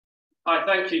Hi,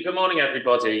 thank you. Good morning,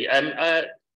 everybody.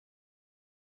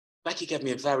 Becky gave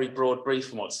me a very broad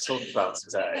brief on what to talk about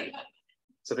today.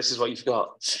 So this is what you've got.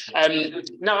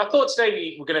 Now, I thought today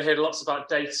we were going to hear lots about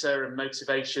data and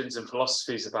motivations and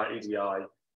philosophies about EDI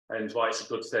and why it's a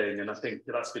good thing. And I think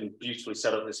that's been beautifully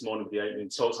set up this morning with the opening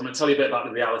talks. I'm going to tell you a bit about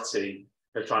the reality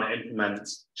of trying to implement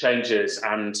changes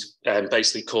and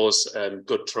basically cause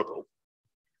good trouble.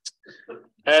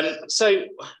 So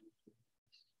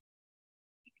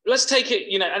let's take it,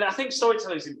 and I think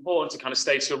storytelling is important to kind of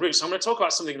stay to your roots. So I'm going to talk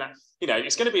about something that,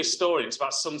 it's going to be a story. It's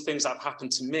about some things that have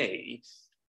happened to me,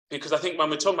 because I think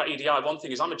when we're talking about EDI, one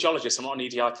thing is I'm a geologist, I'm not an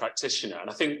EDI practitioner. And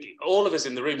I think all of us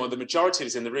in the room, or the majority of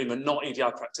us in the room, are not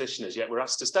EDI practitioners, yet we're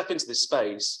asked to step into this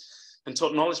space and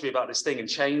talk knowledgeably about this thing and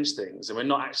change things. And we're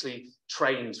not actually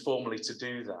trained formally to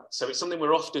do that. So it's something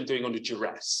we're often doing under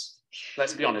duress.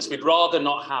 Let's be honest, we'd rather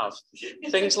not have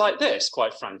things like this,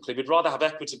 quite frankly. We'd rather have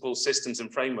equitable systems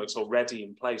and frameworks already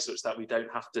in place such that we don't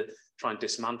have to try and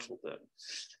dismantle them.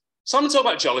 So I'm going to talk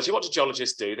about geology. What do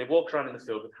geologists do? They walk around in the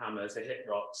field with hammers, they hit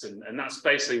rocks, and that's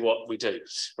basically what we do,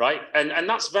 right? And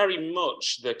that's very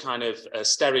much the kind of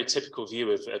stereotypical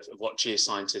view of what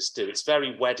geoscientists do. It's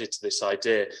very wedded to this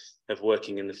idea of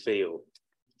working in the field.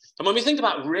 And when we think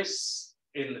about risks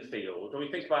in the field, when we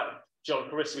think about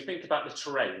geological risks, we think about the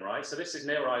terrain, right? So this is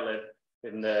near where I live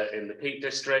in the Peak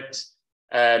District.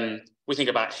 We think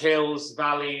about hills,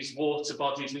 valleys, water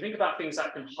bodies. We think about things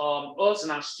that can harm us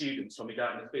and our students when we go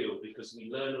out in the field, because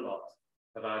we learn a lot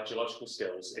of our geological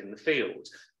skills in the field.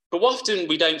 But what often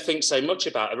we don't think so much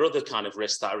about are other kind of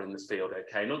risks that are in the field,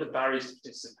 okay, and other barriers to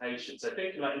participation. So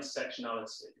thinking about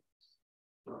intersectionality.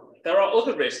 There are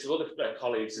other risks to other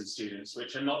colleagues and students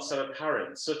which are not so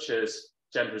apparent, such as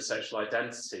gender and sexual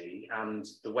identity and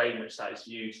the way in which that is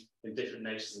viewed in different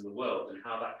nations in the world and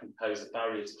how that can pose a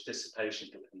barrier to participation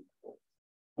for people.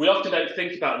 We often don't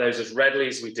think about those as readily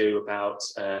as we do about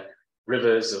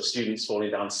rivers or students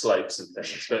falling down slopes and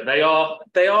things, but they are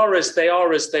as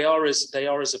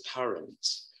apparent.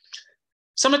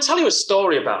 So I'm going to tell you a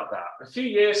story about that. A few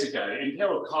years ago in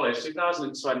Imperial College,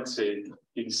 2020,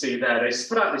 you can see there, they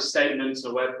put out this statement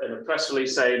in a press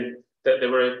release saying that they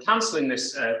were cancelling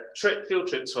this field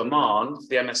trip to Oman,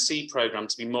 the MSc programme,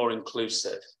 to be more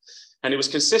inclusive. And it was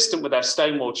consistent with their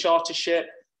Stonewall chartership,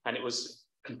 and it was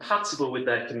compatible with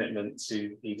their commitment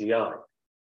to EDI. I'm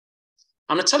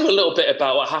going to tell you a little bit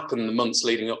about what happened in the months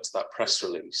leading up to that press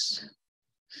release.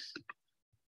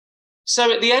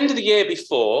 So at the end of the year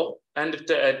before, end of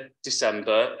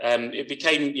December, it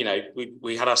became,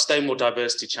 we had our Stonewall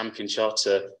Diversity Champion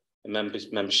Charter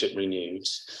membership renewed.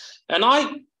 And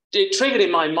it triggered in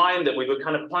my mind that we were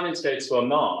kind of planning to go to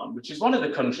Oman, which is one of the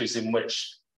countries in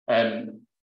which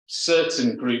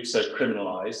certain groups are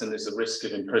criminalised and there's a risk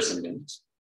of imprisonment.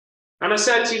 And I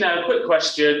said, a quick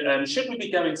question, should we be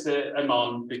going to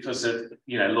Oman because of,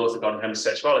 laws regarding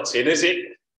homosexuality? And is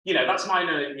it, that's my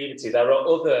naivety. There are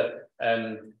other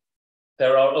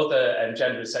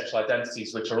gender and sexual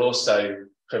identities which are also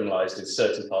criminalised in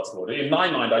certain parts of the world. In my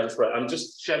mind, I'm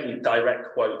just showing you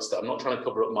direct quotes that I'm not trying to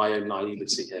cover up my own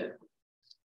naivety here.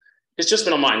 It's just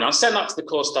been on mine. I sent that to the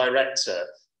course director.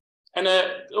 And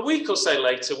a week or so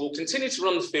later, we'll continue to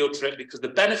run the field trip because the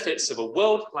benefits of a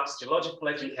world-class geological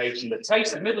education that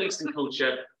takes the Middle Eastern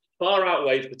culture far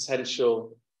outweigh the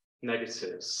potential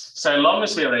negatives, so long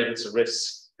as we are able to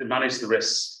manage the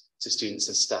risks to students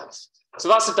and staff. So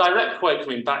that's a direct quote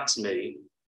coming back to me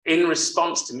in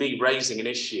response to me raising an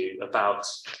issue about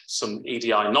some EDI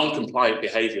non-compliant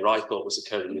behaviour I thought was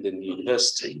occurring within the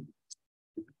university.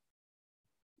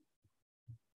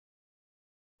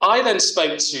 I then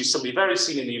spoke to somebody very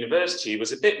senior in the university who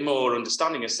was a bit more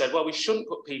understanding and said, well, we shouldn't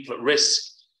put people at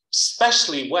risk,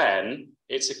 especially when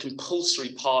it's a compulsory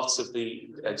part of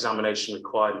the examination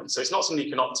requirement. So it's not something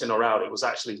you can opt in or out. It was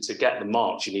actually to get the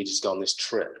marks you needed to go on this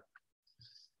trip.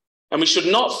 And we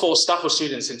should not force staff or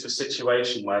students into a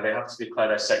situation where they have to declare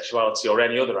their sexuality or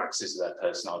any other axis of their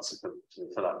personality,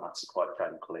 for that matter, quite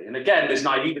frankly. And again, there's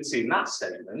naivety in that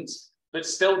statement, but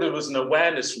still there was an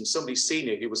awareness from somebody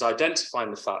senior who was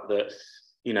identifying the fact that,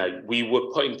 we were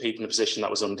putting people in a position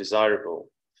that was undesirable.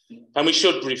 And we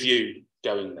should review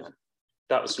going there.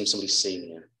 That was from somebody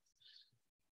senior.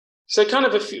 So kind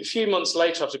of a few months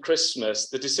later after Christmas,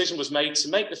 the decision was made to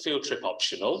make the field trip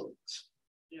optional,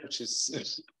 which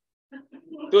is...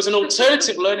 There was an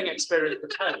alternative learning experience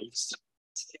proposed.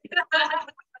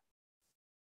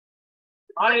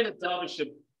 I am a Derbyshire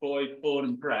boy, born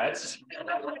and bred,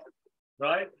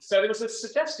 right? So there was a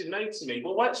suggestion made to me,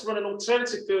 well, let's run an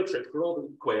alternative field trip for all the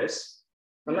quiz,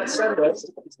 and let's send it.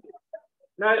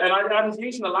 No, and I'm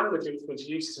using the language which was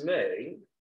used to me,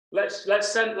 let's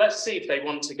see if they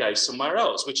want to go somewhere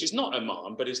else, which is not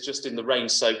Oman, but is just in the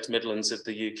rain-soaked Midlands of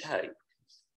the UK.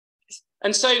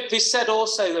 And so they said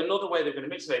also that another way they're going to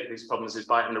mitigate these problems is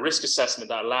by having a risk assessment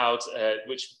that allowed,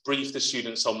 which briefed the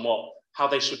students on how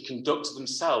they should conduct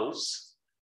themselves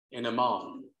in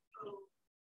Oman.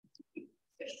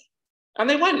 And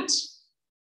they went.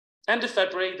 End of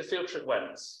February, the field trip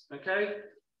went, okay?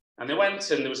 And they went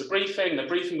and there was a briefing. The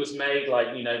briefing was made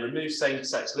like, you know, remove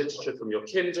same-sex literature from your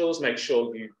Kindles, make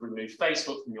sure you remove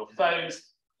Facebook from your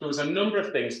phones. There was a number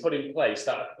of things put in place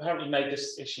that apparently made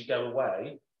this issue go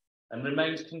away and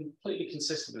remained completely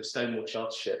consistent with Stonewall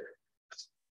Chartership,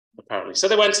 apparently. So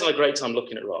they went on a great time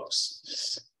looking at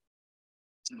rocks.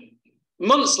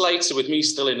 Months later, with me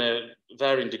still in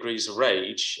varying degrees of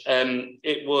rage,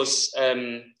 it was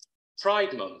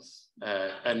Pride Month.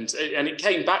 And it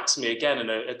came back to me again, and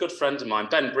a good friend of mine,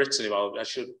 Ben Britton, who I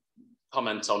should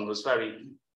comment on, was very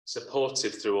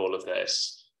supportive through all of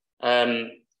this.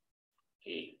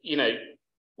 You know,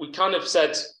 we kind of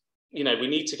said, you know, we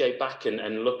need to go back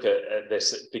and look at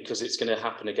this because it's going to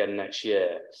happen again next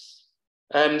year.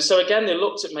 So again, they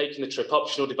looked at making the trip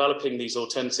optional, developing these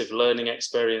alternative learning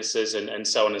experiences and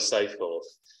so on and so forth.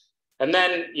 And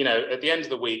then, you know, at the end of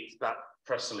the week, that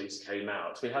press release came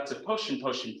out. We had to push and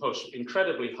push and push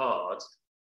incredibly hard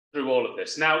through all of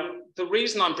this. Now, the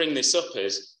reason I'm bringing this up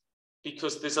is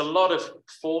because there's a lot of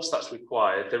force that's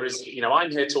required. There is, you know,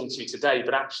 I'm here talking to you today,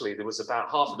 but actually there was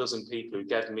about half a dozen people who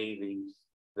gave me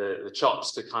the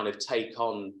chops to kind of take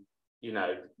on, you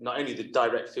know, not only the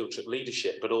direct field trip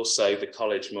leadership, but also the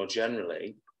college more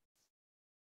generally.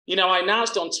 You know, I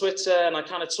announced it on Twitter and I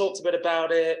kind of talked a bit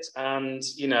about it. And,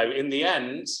 you know, in the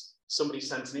end, somebody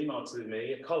sent an email to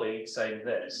me, a colleague, saying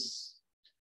this.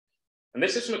 And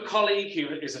this is from a colleague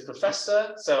who is a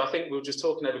professor. So I think we were just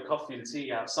talking over coffee and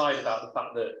tea outside about the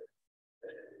fact that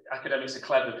academics are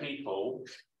clever people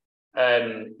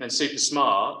and super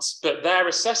smart, but their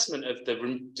assessment of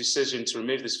the decision to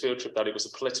remove this field trip, that it was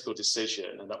a political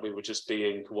decision and that we were just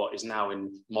being what is now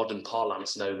in modern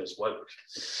parlance known as woke.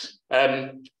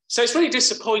 So it's really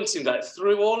disappointing that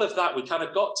through all of that, we kind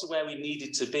of got to where we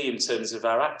needed to be in terms of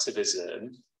our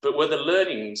activism, but were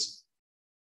learnings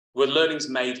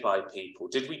made by people?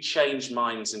 Did we change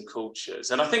minds and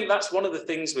cultures? And I think that's one of the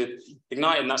things with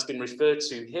Ignite, and that's been referred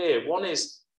to here. One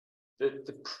is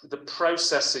the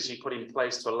processes you put in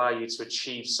place to allow you to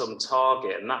achieve some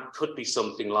target, and that could be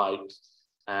something like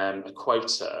a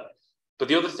quota. But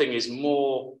the other thing is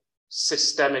more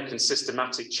systemic and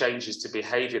systematic changes to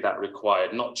behaviour that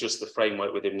required, not just the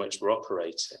framework within which we're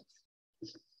operating.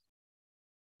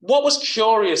 What was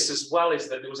curious as well is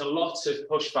that there was a lot of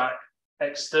pushback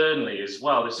externally as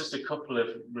well. There's just a couple of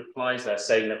replies there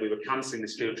saying that we were cancelling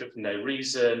this field trip for no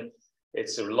reason.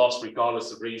 It's a loss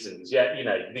regardless of reasons. Yeah, you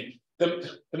know,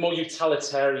 the more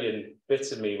utilitarian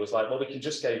bit of me was like, well, we can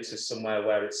just go to somewhere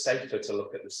where it's safer to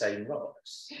look at the same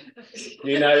rocks.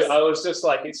 You know, I was just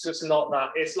like, it's just not that.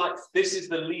 It's like, this is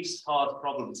the least hard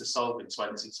problem to solve in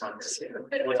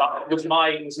 2020. was my,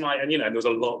 and you know, there was a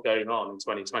lot going on in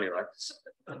 2020, right?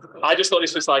 I just thought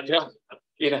this was like,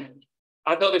 you know,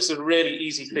 I thought this was a really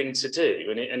easy thing to do.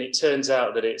 And it turns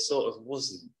out that it sort of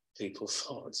wasn't, people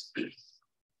thought.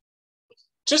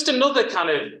 Just another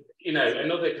kind of, you know,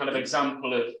 another kind of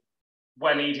example of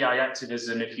when EDI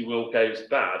activism, if you will, goes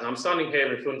bad. I'm standing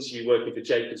here in front of you working for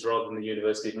Jacobs rather than the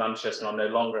University of Manchester, and I'm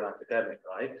no longer an academic,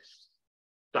 right?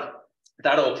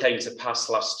 That all came to pass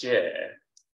last year.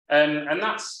 And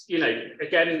that's, you know,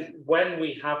 again, when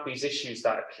we have these issues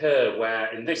that occur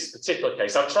where, in this particular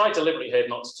case, I've tried deliberately here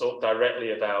not to talk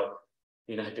directly about,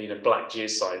 you know, being a black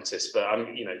geoscientist, but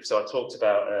I'm, you know, so I talked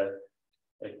about a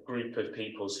group of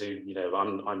peoples who, you know,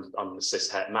 I'm the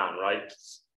cis-het man, right?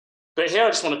 But here I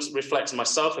just want to reflect on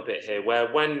myself a bit here,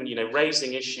 where when, you know,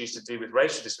 raising issues to do with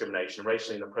racial discrimination,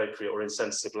 racially inappropriate or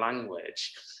insensitive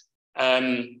language,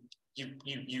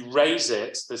 you raise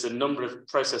it, there's a number of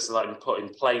processes that have been put in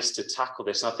place to tackle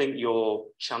this. And I think your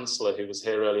chancellor, who was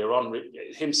here earlier on,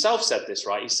 himself said this,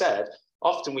 right? He said,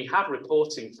 often we have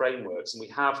reporting frameworks and we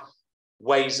have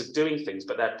ways of doing things,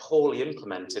 but they're poorly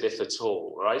implemented, if at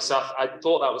all, right? So I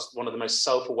thought that was one of the most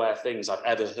self-aware things I've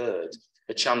ever heard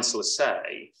the Chancellor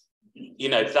say, you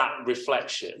know, that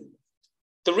reflection.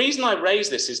 The reason I raise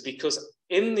this is because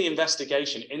in the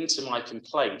investigation into my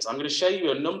complaint, I'm going to show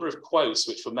you a number of quotes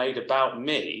which were made about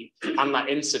me and that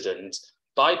incident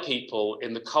by people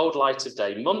in the cold light of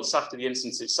day, months after the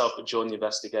incident itself, but during the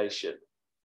investigation.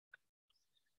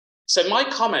 So my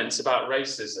comments about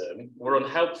racism were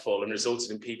unhelpful and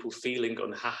resulted in people feeling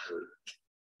unhappy.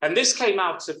 And this came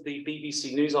out of the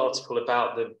BBC News article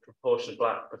about the proportion of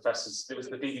black professors. It was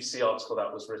the BBC article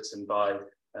that was written by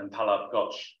Pallab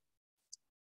Ghosh.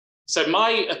 So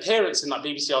my appearance in that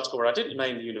BBC article, where I didn't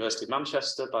name the University of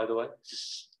Manchester, by the way,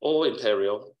 or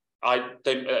Imperial,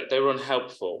 they were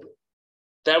unhelpful.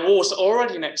 There was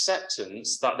already an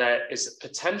acceptance that there is a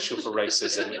potential for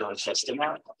racism in Manchester.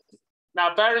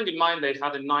 Now, bearing in mind they'd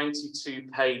had a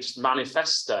 92-page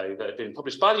manifesto that had been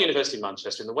published by the University of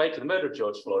Manchester in the wake of the murder of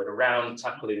George Floyd around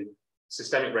tackling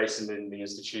systemic racism in the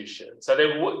institution. So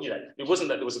there, it wasn't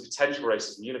that there was a potential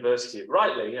racism. The university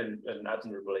rightly and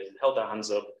admirably held their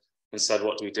hands up and said,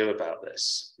 what do we do about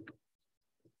this?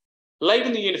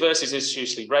 Labelling the university as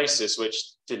institutionally racist, which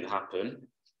didn't happen,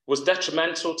 was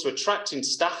detrimental to attracting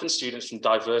staff and students from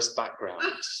diverse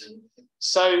backgrounds.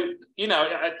 So,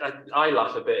 I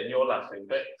laugh a bit and you're laughing,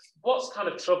 but what's kind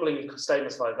of troubling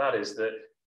statements like that is that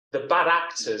the bad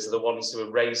actors are the ones who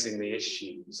are raising the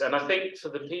issues. And I think for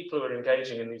the people who are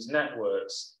engaging in these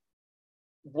networks,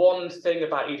 one thing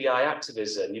about EDI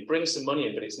activism, you bring some money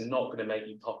in, but it's not going to make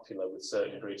you popular with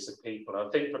certain groups of people. And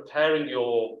I think preparing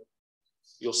your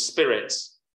spirit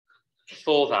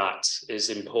for that is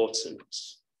important.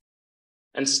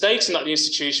 And stating that the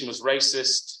institution was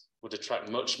racist would attract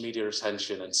much media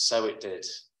attention, and so it did.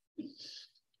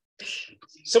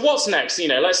 So what's next?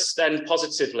 Let's end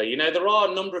positively. There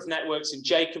are a number of networks in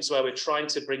Jacobs where we're trying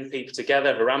to bring people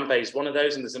together. Harambe is one of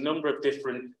those, and there's a number of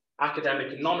different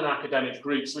academic and non-academic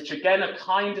groups, which again are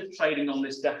kind of trading on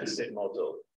this deficit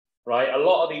model, right? A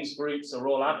lot of these groups are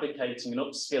all advocating and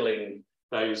upskilling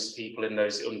those people in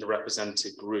those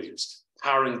underrepresented groups,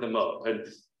 powering them up.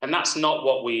 And that's not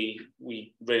what we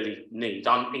really need.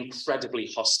 I'm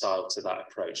incredibly hostile to that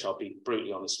approach. I'll be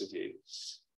brutally honest with you.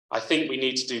 I think we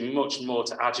need to do much more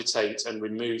to agitate and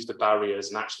remove the barriers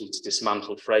and actually to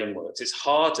dismantle frameworks. It's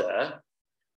harder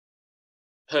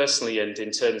personally and in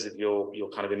terms of your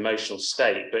kind of emotional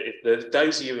state, but if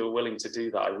those of you who are willing to do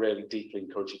that, I really deeply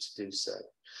encourage you to do so.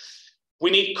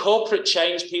 We need corporate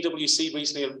change. PwC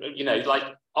recently,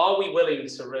 are we willing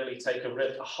to really take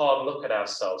a hard look at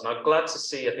ourselves? And I'm glad to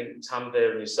see, I think,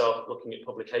 Tanvir and yourself looking at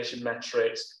publication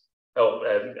metrics.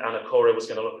 Anna Cora was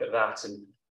going to look at that. And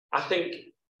I think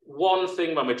one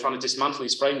thing when we're trying to dismantle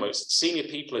these frameworks, senior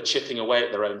people are chipping away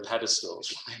at their own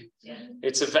pedestals. Right? Yeah.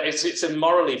 It's a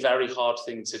morally very hard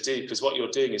thing to do, because what you're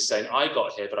doing is saying, I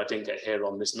got here, but I didn't get here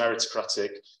on this meritocratic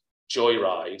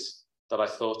joyride that I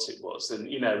thought it was. And,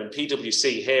 and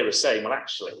PwC here are saying, well,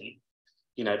 actually,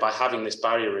 by having this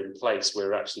barrier in place,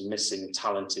 we're actually missing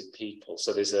talented people.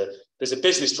 So there's a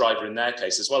business driver in their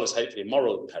case, as well as hopefully a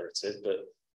moral imperative.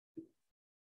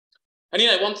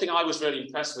 And one thing I was really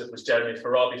impressed with was Jeremy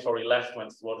Farrar, before he left, went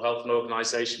to the World Health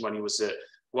Organization. When he was at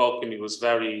Wellcome, he was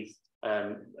very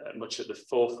much at the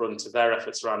forefront of their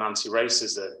efforts around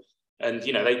anti-racism. And,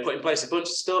 they put in place a bunch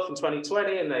of stuff in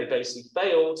 2020 and they basically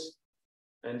failed.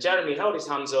 And Jeremy held his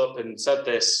hands up and said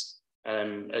this,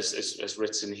 as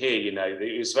written here,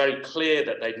 it was very clear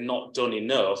that they'd not done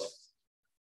enough.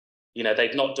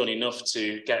 They'd not done enough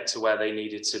to get to where they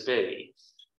needed to be.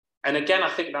 And again, I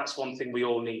think that's one thing we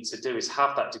all need to do, is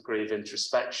have that degree of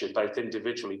introspection, both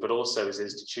individually, but also as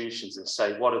institutions, and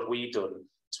say, what have we done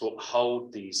to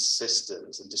uphold these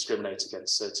systems and discriminate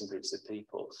against certain groups of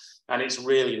people? And it's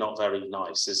really not very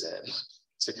nice, is it,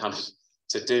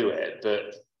 to do it?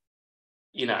 But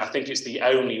I think it's the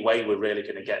only way we're really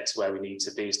going to get to where we need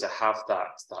to be, is to have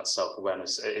that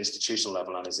self-awareness at institutional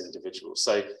level and as individuals.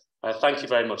 So thank you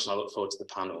very much, and I look forward to the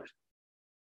panel.